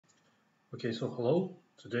Okay, so hello.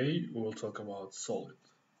 Today we will talk about solid.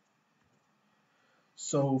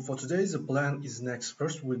 So for today the plan is next.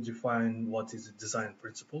 First we'll define what is the design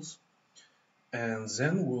principles, and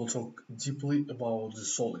then we will talk deeply about the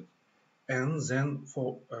solid. And then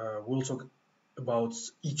we'll talk about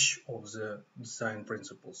each of the design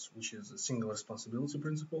principles, which is the single responsibility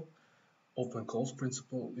principle, open close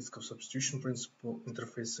principle, Liskov substitution principle,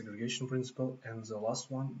 interface segregation principle, and the last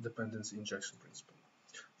one, dependency injection principle.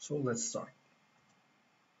 So let's start.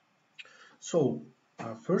 So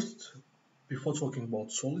first, before talking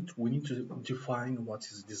about solid, we need to define what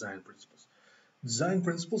is design principles. Design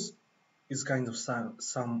principles is kind of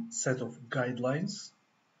some set of guidelines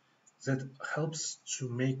that helps to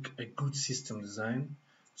make a good system design.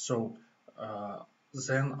 So uh,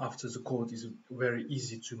 then after the code is very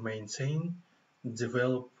easy to maintain,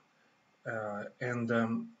 develop,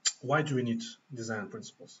 and why do we need design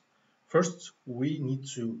principles? First, we need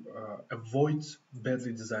to avoid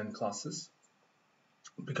badly designed classes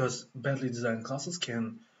because badly designed classes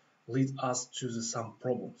can lead us to some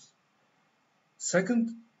problems. Second,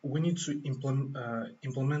 we need to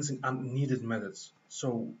implement unneeded methods.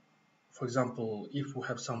 So, for example, if we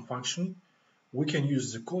have some function, we can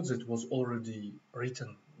use the code that was already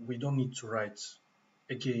written. We don't need to write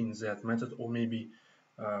again that method, or maybe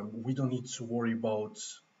we don't need to worry about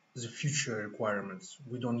the future requirements.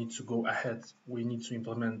 We don't need to go ahead. We need to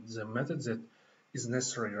implement the method that is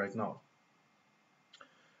necessary right now.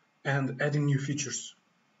 And adding new features.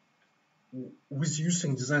 With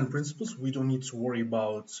using design principles, we don't need to worry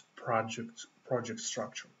about project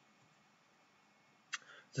structure.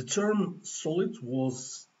 The term solid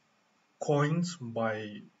was coined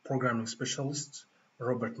by programming specialist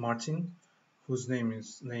Robert Martin, who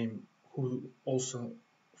also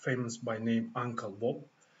famous by name Uncle Bob.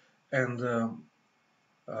 And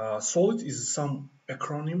solid is some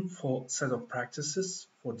acronym for set of practices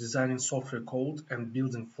for designing software code and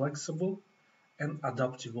building flexible and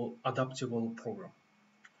adaptable program.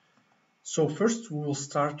 So first we will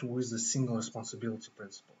start with the single responsibility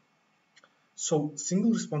principle. So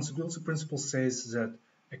single responsibility principle says that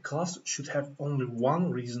a class should have only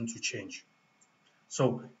one reason to change.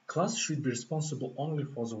 So class should be responsible only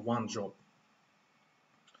for the one job.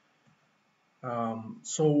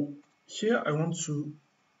 So here I want to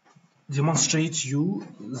demonstrate you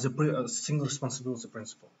the single responsibility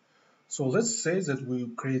principle. So let's say that we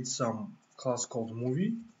create some class called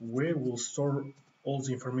movie where we'll store all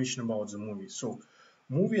the information about the movie. So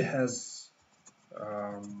movie has,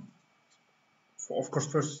 of course,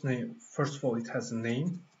 first of all, it has a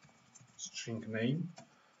name, string name.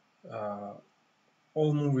 Uh,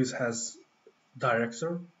 all movies has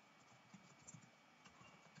director.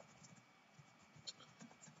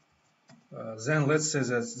 Then let's say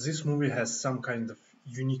that this movie has some kind of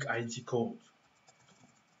unique ID code.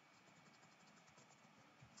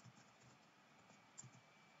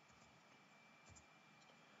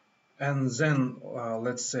 And then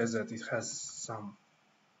let's say that it has some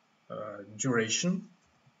duration,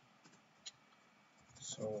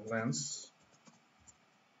 so length,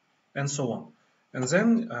 and so on. And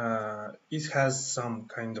then it has some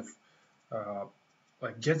kind of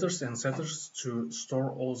like getters and setters to store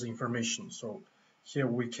all the information. So here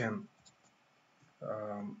we can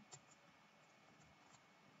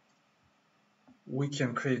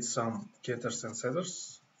create some getters and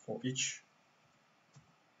setters for each.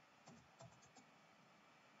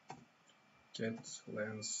 Get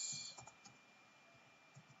length,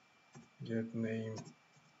 get name,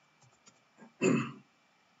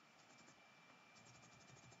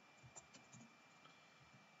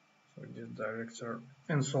 so get director,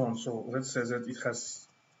 and so on. So let's say that it has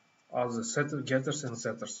other getters and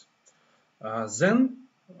setters. Then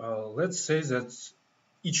let's say that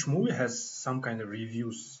each movie has some kind of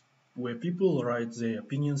reviews where people write their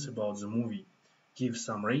opinions about the movie, give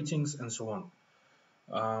some ratings and so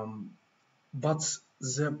on. But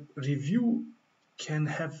the review can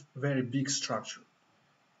have very big structure.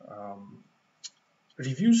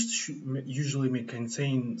 Reviews usually may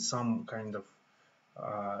contain some kind of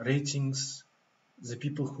ratings, the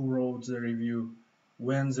people who wrote the review,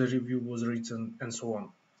 when the review was written, and so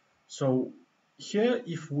on. So here,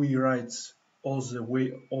 if we write all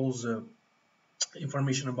the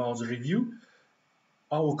information about the review,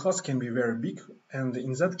 our class can be very big, and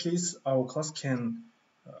in that case, our class can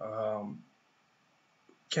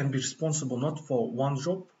be responsible not for one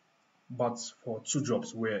job, but for two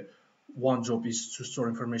jobs, where one job is to store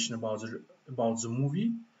information about the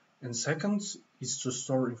movie, and second is to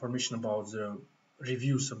store information about the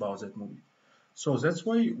reviews about that movie. So that's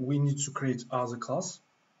why we need to create other class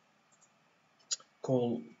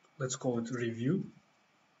called let's call it review.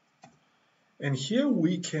 And here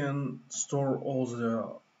we can store all the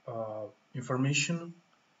information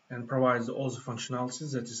and provide all the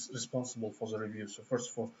functionalities that is responsible for the review. So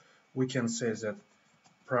first of all, we can say that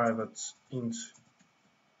private int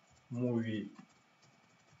movie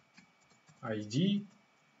ID,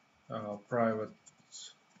 private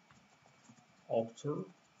author,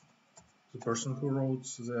 the person who wrote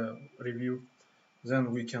the review.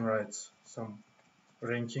 Then we can write some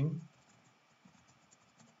ranking,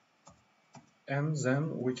 and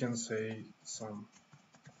then we can say some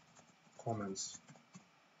comments.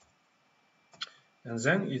 And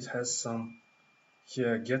then it has some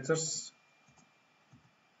here getters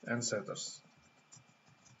and setters.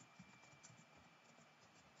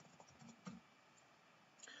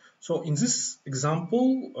 So in this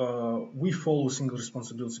example, we follow single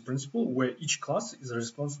responsibility principle where each class is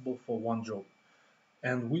responsible for one job,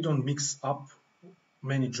 and we don't mix up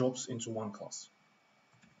many jobs into one class.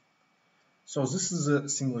 So this is a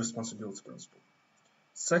single responsibility principle.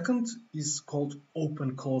 Second is called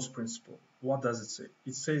open-close principle. What does it say?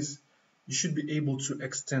 It says you should be able to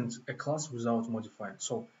extend a class without modifying.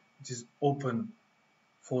 So it is open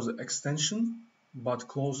for the extension, but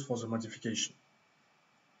closed for the modification.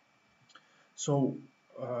 So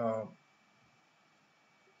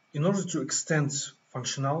in order to extend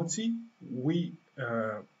functionality, we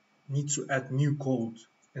need to add new code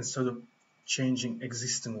instead of changing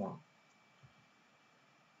existing one.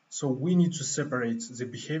 So we need to separate the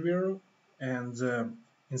behavior, and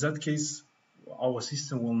in that case, our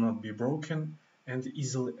system will not be broken and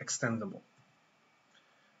easily extendable.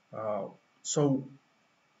 So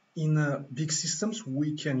in big systems,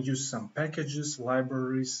 we can use some packages,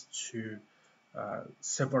 libraries to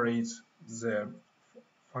separate the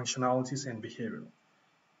functionalities and behavior.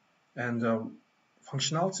 And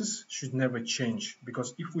functionalities should never change,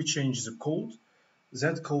 because if we change the code,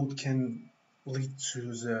 that code can lead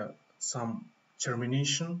to some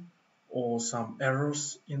termination or some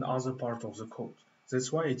errors in other part of the code.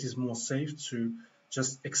 That's why it is more safe to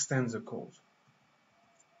just extend the code.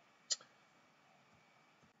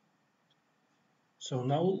 So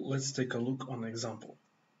now let's take a look on an example.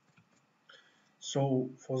 So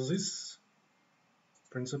for this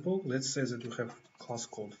principle, let's say that we have a class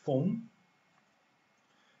called phone,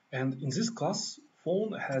 and in this class,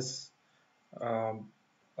 phone has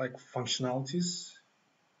like functionalities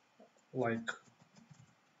like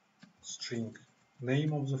string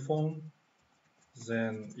name of the phone,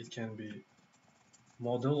 then it can be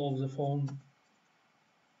model of the phone,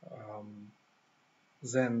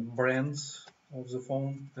 then brands of the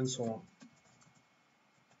phone, and so on.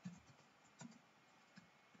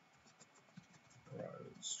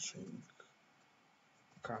 String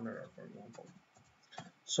camera, for example.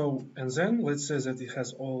 So, and then let's say that it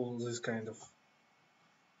has all this kind of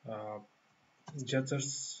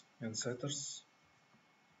getters and setters.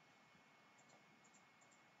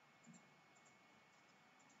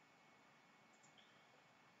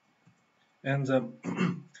 And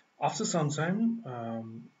after some time,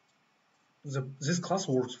 this class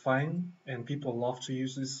works fine and people love to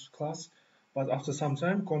use this class. But after some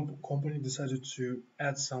time, company decided to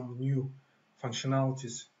add some new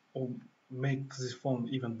functionalities or make this phone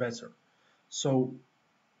even better. So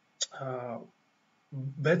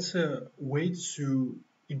better way to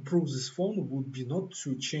improve this phone would be not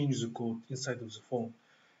to change the code inside of the phone,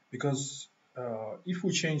 because if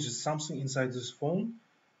we change something inside this phone,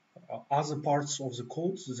 other parts of the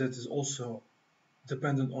code that is also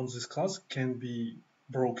dependent on this class can be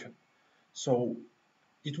broken. So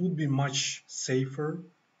it would be much safer,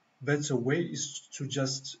 better way is to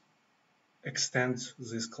just extend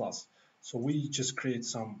this class. So we just create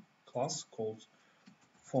some class called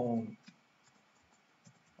phone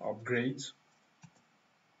upgrade,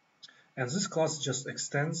 and this class just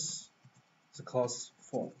extends the class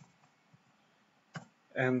phone.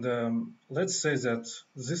 And let's say that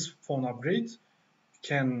this phone upgrade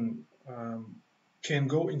can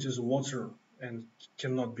go into the water and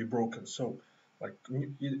cannot be broken. So like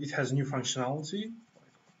it has new functionality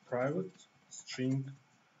like private string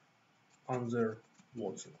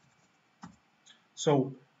underwater.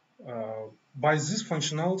 So by this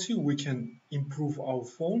functionality we can improve our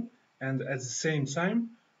phone, and at the same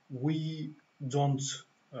time we don't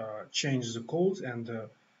change the code, and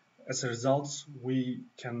as a result we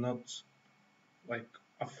cannot like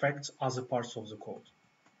affect other parts of the code.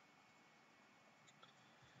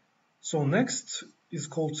 So next is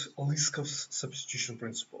called Liskov's substitution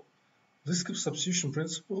principle. Liskov's substitution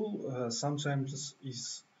principle sometimes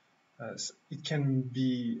is it can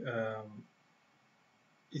be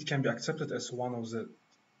accepted as one of the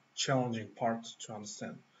challenging part to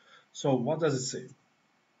understand. So what does it say?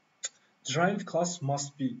 Derived class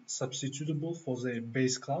must be substitutable for the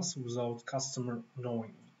base class without customer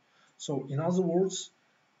knowing. So in other words,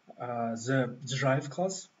 the derived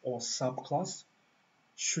class or subclass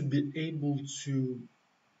should be able to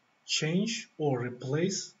change or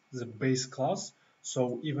replace the base class,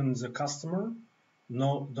 so even the customer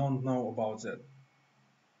don't know about that.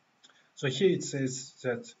 So here it says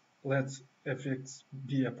that let fx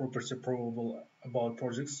be a property provable about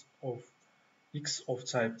projects of x of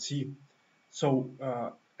type t. So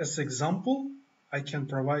as example, I can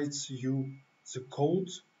provide you the code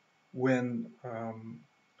when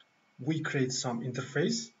we create some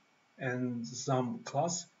interface and some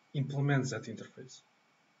class implements that interface.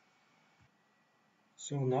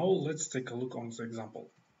 So now let's take a look on the example.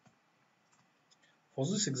 For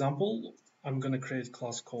this example, I'm going to create a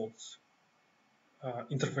class called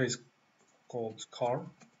interface called car.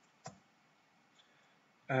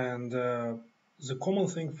 And the common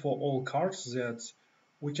thing for all cars that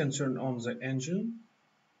we can turn on the engine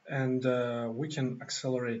and we can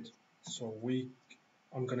accelerate. So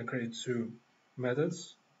I'm going to create two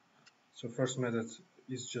methods. So first method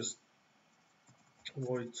is just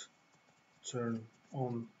void turn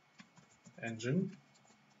on engine.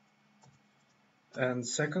 And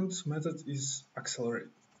second method is accelerate.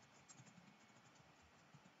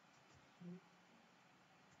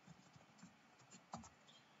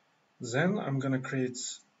 Then I'm going to create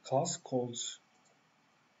a class called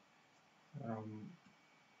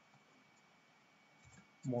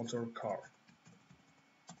motor car.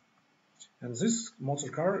 And this motor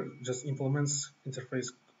car just implements interface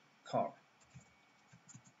car.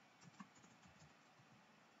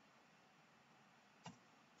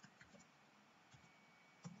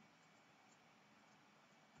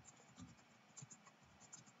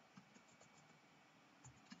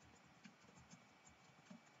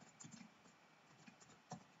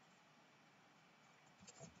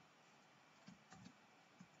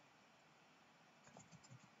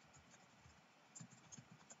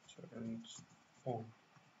 Turned on.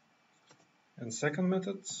 And second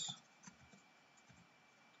method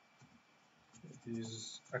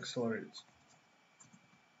is accelerate.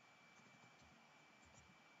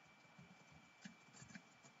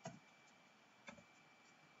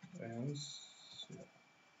 And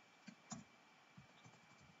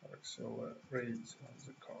accelerate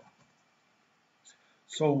the car.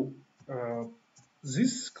 So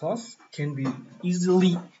this class can be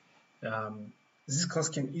easily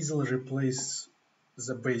replace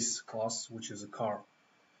the base class, which is a car.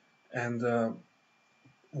 And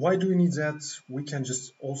why do we need that? We can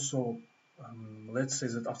just also let's say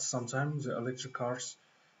that after some time the electric cars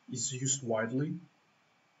is used widely,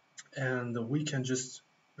 and we can just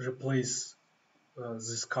replace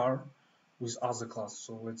this car with other class.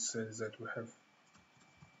 So let's say that we have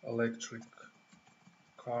electric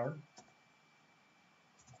car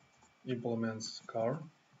implements car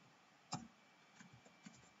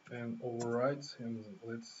and override, and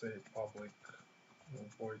let's say public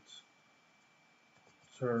void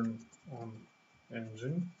turn on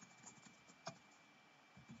engine.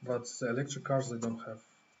 But the electric cars, they don't have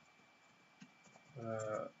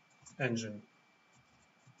engine.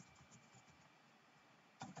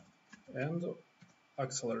 And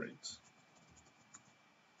accelerate.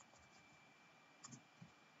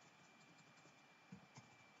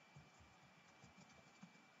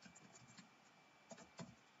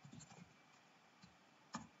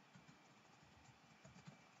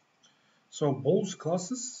 So both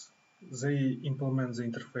classes, they implement the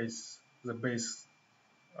interface, the base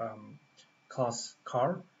class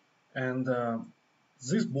car, and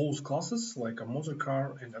these both classes, like a motor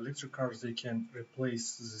car and electric cars, they can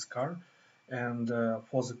replace this car. And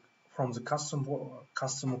from the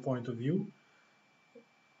customer point of view,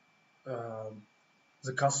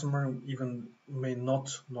 the customer even may not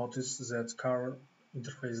notice that car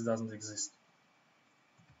interface doesn't exist.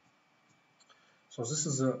 So this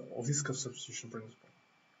is a Liskov substitution principle.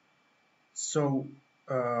 So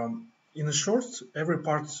in a short, every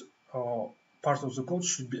part of the code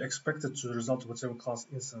should be expected to result whatever class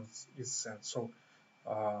instance is sent. So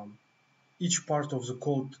each part of the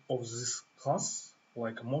code of this class,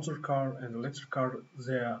 like a motor car and electric car,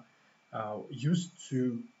 they are used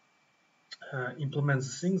to implement the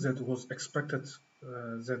thing that was expected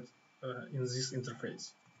in this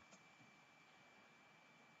interface.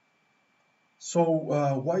 So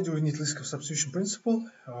why do we need Liskov substitution principle?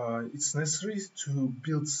 It's necessary to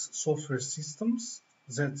build software systems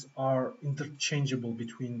that are interchangeable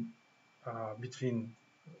between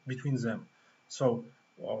them. So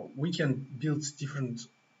we can build different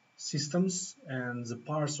systems, and the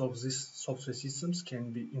parts of these software systems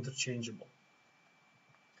can be interchangeable.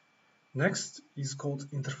 Next is called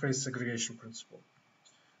interface segregation principle.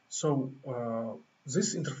 So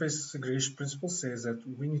this interface segregation principle says that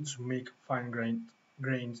we need to make fine-grained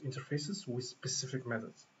interfaces with specific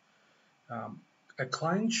methods. A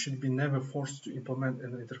client should be never forced to implement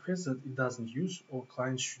an interface that it doesn't use, or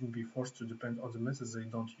clients shouldn't be forced to depend on the methods they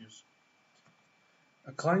don't use.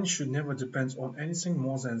 A client should never depend on anything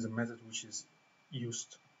more than the method which is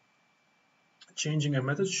used. Changing a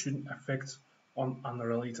method shouldn't affect an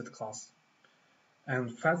unrelated class.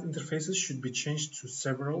 And fat interfaces should be changed to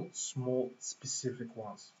several small specific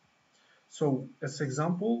ones. So as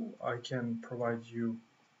example, I can provide you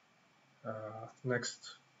next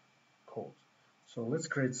code. So let's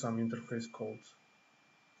create some interface called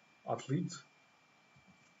athlete.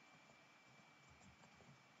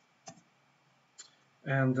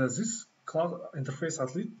 And this class interface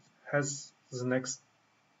athlete has the next,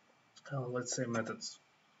 let's say, methods.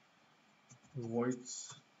 Void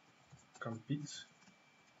compete,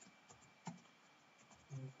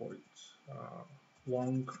 void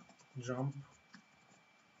long jump,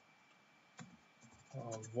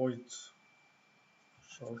 void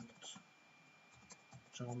short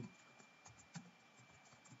jump,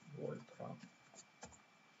 void run.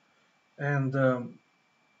 And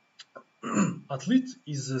athlete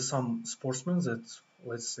is some sportsman that,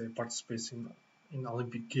 let's say, participates in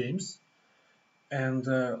Olympic Games. And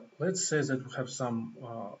let's say that we have some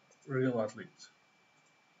real athlete.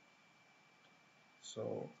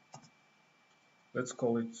 So let's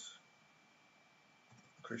call it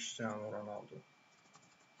Cristiano Ronaldo.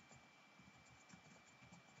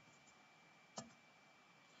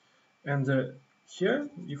 And here,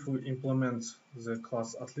 if we implement the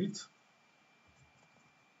class athlete,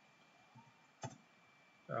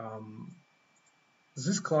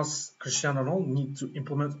 this class Cristiano Ronaldo need to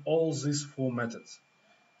implement all these four methods,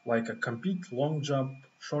 like a compete, long jump,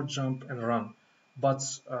 short jump, and run. But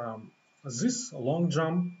this long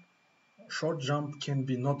jump, short jump can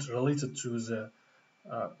be not related to the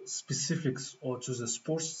specifics or to the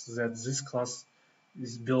sports that this class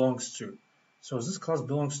belongs to. So this class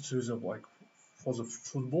belongs to the for the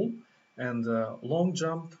football, and long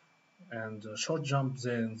jump and short jump,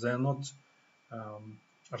 they're not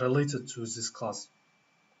related to this class.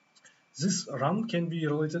 This run can be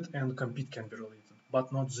related and compete can be related,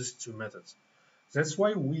 but not these two methods. That's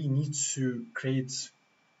why we need to create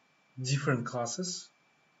different classes,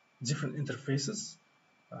 different interfaces,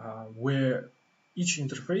 where each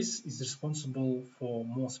interface is responsible for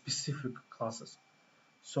more specific classes.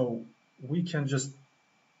 So we can just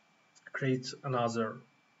create another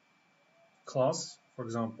class, for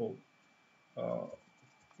example,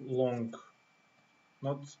 long,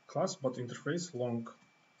 not class, but interface, long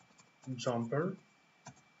jumper.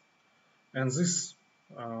 And this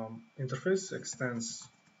interface extends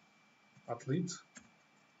athlete.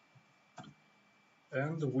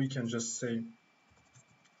 And we can just say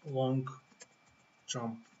long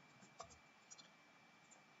jump.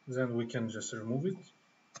 Then we can just remove it.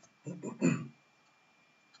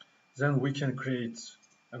 Then we can create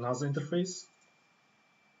another interface.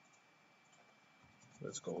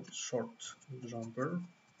 Let's call it short jumper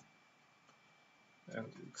and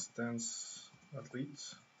extends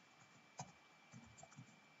athlete,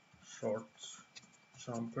 short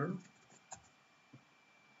jumper,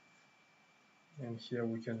 and here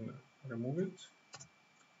we can remove it.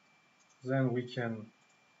 Then we can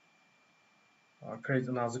create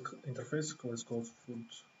another interface. Let's call it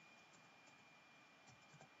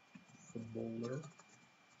footballer.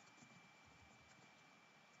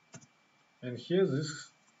 And here this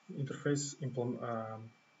interface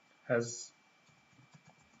has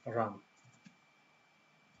a run.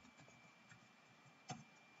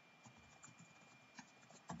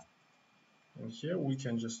 And here we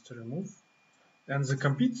can just remove. And the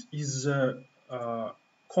compete is a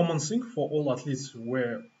common thing for all athletes,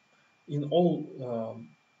 where in all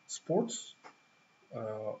sports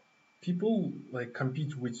people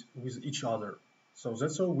compete with each other. So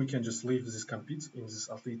that's why we can just leave this compete in this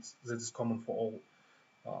athlete that is common for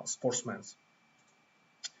all sportsmen.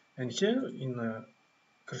 And here in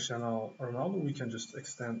Cristiano Ronaldo, we can just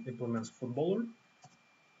implement footballer,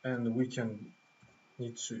 and we can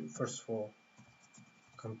need to first of all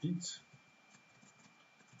compete,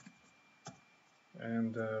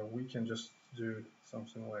 and we can just do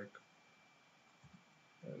something like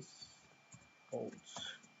as called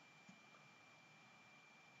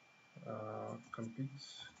compete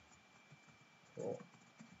for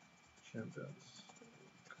Champions,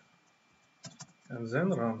 and then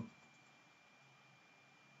run.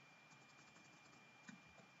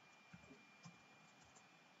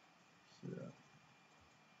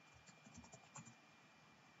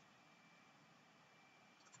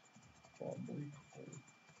 public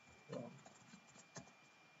run,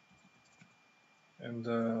 and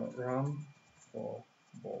run for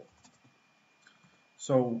both.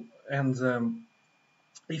 So, and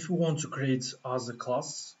if you want to create other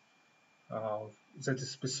class uh, that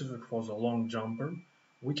is specific for the long jumper,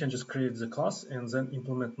 we can just create the class and then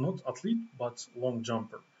implement not athlete but long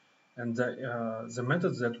jumper. And the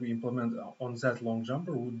methods that we implement on that long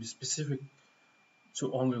jumper would be specific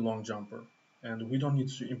to only long jumper. And we don't need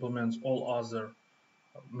to implement all other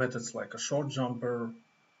methods like a short jumper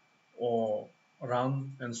or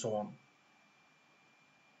run and so on.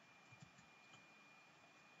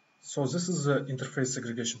 So this is the interface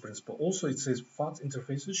segregation principle. Also, it says fat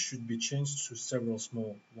interfaces should be changed to several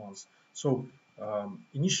small ones. So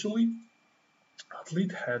initially,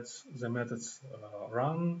 athlete had the methods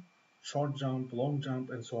run, short jump, long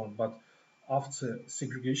jump, and so on. But after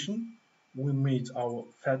segregation, we made our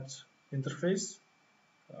fat interface.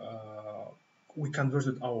 We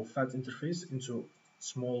converted our fat interface into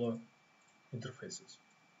smaller interfaces.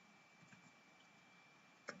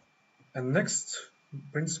 And next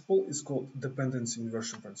principle is called dependency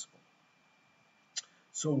inversion principle.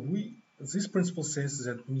 So this principle says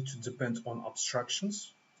that we need to depend on abstractions,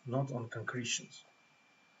 not on concretions.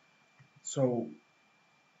 So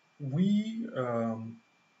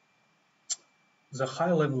the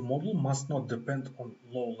high-level model must not depend on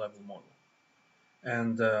low-level model,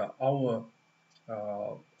 and our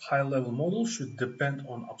high-level model should depend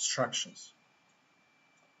on abstractions.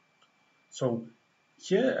 So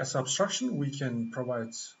here, as abstraction, we can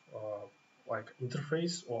provide like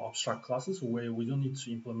interface or abstract classes where we don't need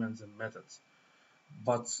to implement the methods.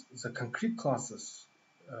 But the concrete classes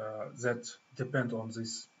that depend on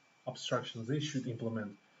this abstraction, they should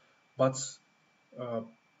implement. But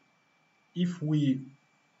if we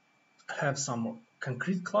have some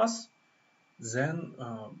concrete class, then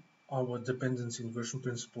our dependency inversion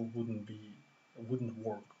principle wouldn't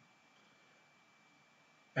work.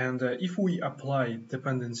 And if we apply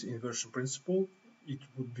dependency inversion principle, it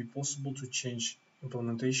would be possible to change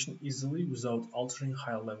implementation easily without altering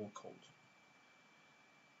high-level code.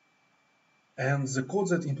 And the code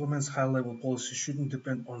that implements high-level policy shouldn't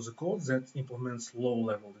depend on the code that implements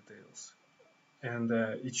low-level details. And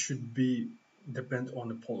it should depend on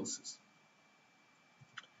the policies.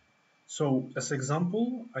 So as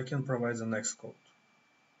example, I can provide the next code.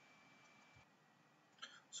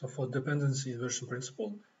 So for dependency inversion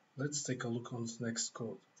principle, let's take a look on the next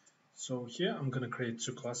code. So here I'm going to create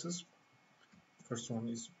two classes. First one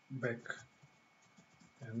is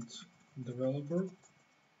back-end developer.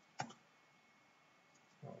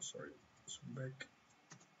 Oh, sorry. So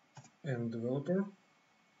back-end developer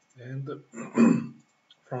and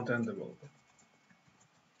front-end developer.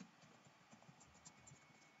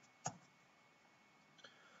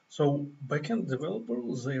 So backend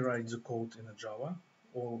developers, they write the code in a Java,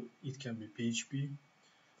 or it can be PHP.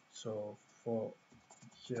 So for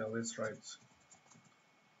here, let's write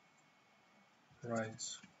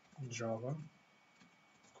Java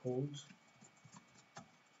code,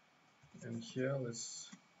 and here let's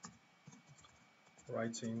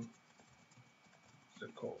writing the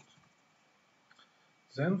code.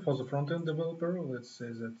 Then for the front-end developer, let's say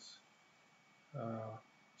that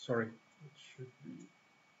sorry, it should be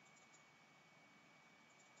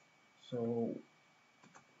so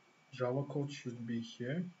Java code should be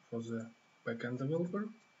here for the backend developer,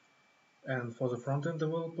 and for the front-end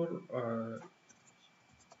developers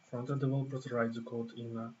write the code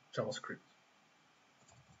in JavaScript.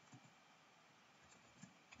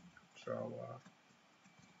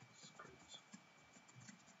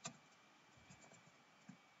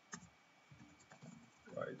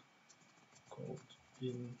 Write code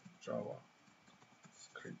in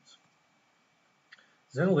JavaScript.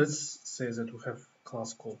 Then let's say that we have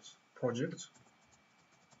class called project,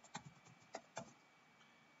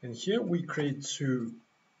 and here we create two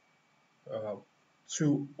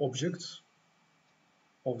objects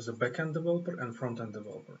of the backend developer and front-end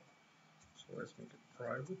developer. So let's make it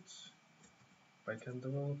private, backend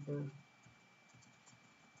developer,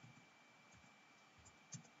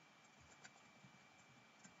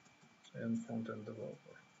 and front-end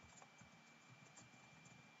developer,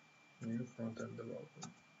 new front-end developer.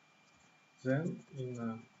 Then in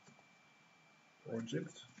a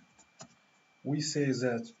project, we say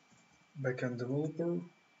that backend developer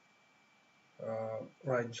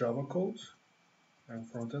write Java code, and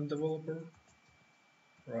front-end developer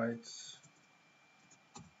writes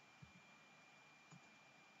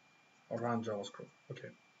or run JavaScript. Okay,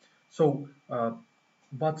 so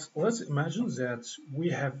but let's imagine that we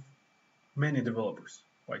have many developers,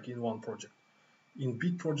 like in one project, In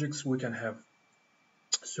big projects, we can have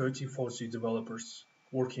 30, 40 developers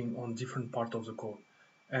working on different part of the code.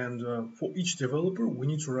 And for each developer, we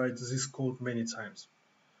need to write this code many times.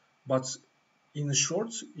 But in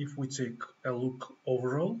short, if we take a look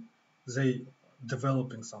overall, they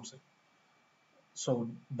developing something. So,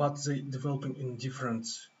 but they developing in different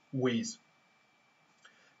ways.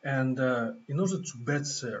 And in order to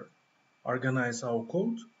better organize our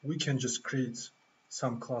code, we can just create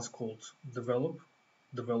some class called developer,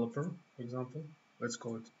 for example.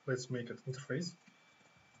 Let's make it interface,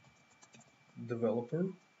 developer.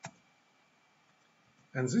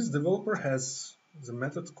 And this developer has the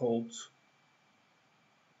method called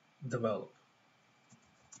develop.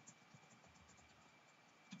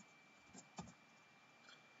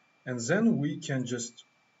 And then we can just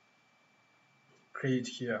create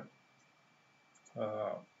here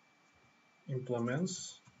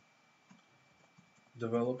implements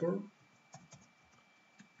developer,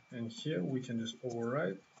 and here we can just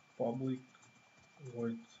override public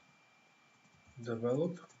void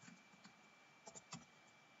develop,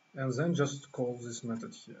 and then just call this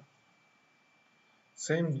method here.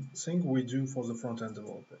 Same thing we do for the front-end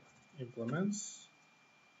developer. Implements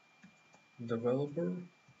developer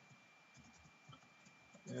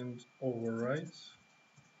and override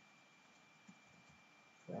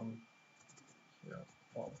from here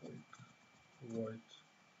public void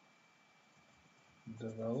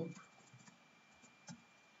develop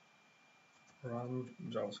run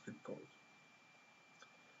JavaScript code.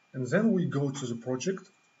 And then we go to the project,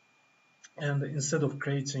 and instead of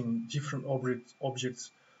creating different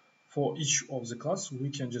objects for each of the class, we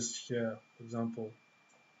can just here, for example,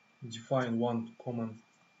 define one common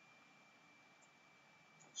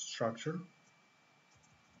structure.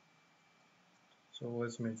 So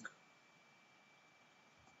let's make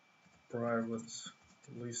private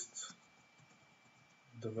list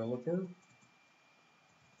developer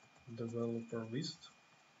list,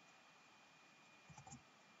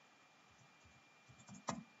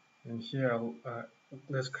 and here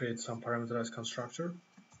let's create some parameterized constructor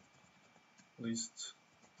list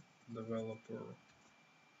developer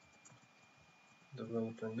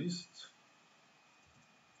list,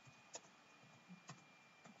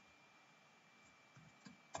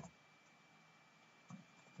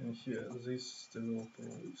 and here this developer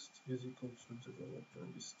list is equal to developer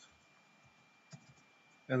list.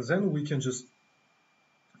 And then we can just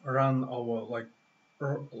run our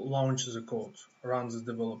launch the code, run the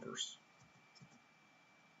developers.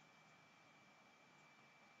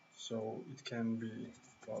 So it can be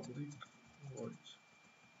public void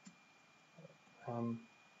run,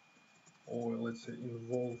 or let's say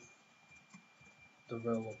involve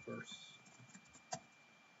developers.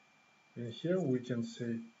 And here we can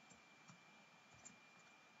say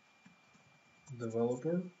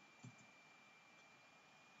developer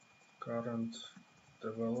current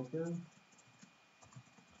developer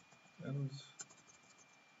and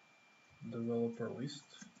developer list,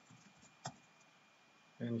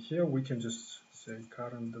 and here we can just say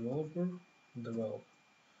current developer develop.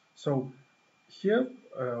 So here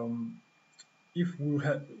if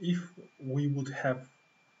we would have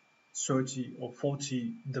 30 or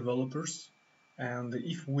 40 developers, and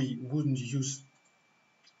if we wouldn't use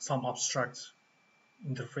some abstract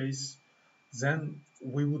interface, then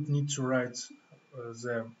we would need to write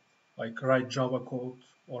write Java code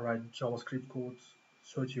or write JavaScript code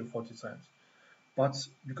 30 or 40 times. But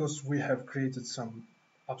because we have created some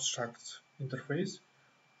abstract interface,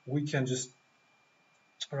 we can just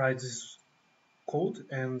write this code,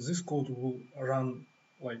 and this code will run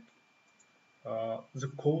like the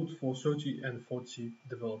code for 30 and 40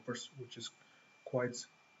 developers, which is quite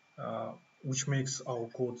which makes our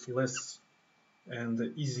code less and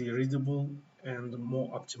easy readable and more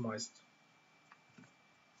optimized.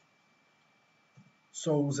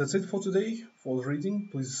 So that's it for today. For reading,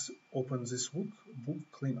 please open this book,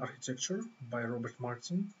 Clean Architecture by Robert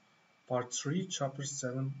Martin, Part 3, Chapters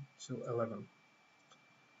 7 till 11.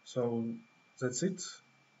 So that's it.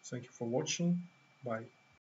 Thank you for watching. Bye.